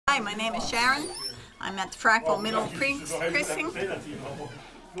Hi, my name is Sharon. I'm at the Frackville Middle Precinct.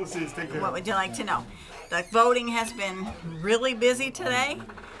 What would you like to know? The voting has been really busy today.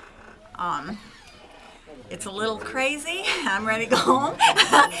 It's a little crazy. I'm ready to go home.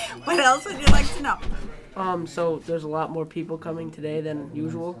 What else would you like to know? So there's a lot more people coming today than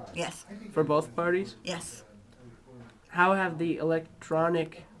usual? Yes. For both parties? Yes. How have the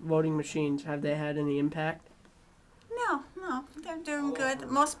electronic voting machines, have they had any impact? No, they're doing good.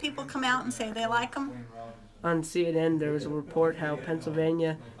 Most people come out and say they like them. On CNN, there was a report how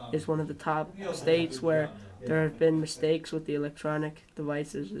Pennsylvania is one of the top states where there have been mistakes with the electronic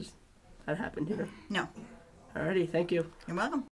devices. Has that happened here? No. Alrighty, thank you. You're welcome.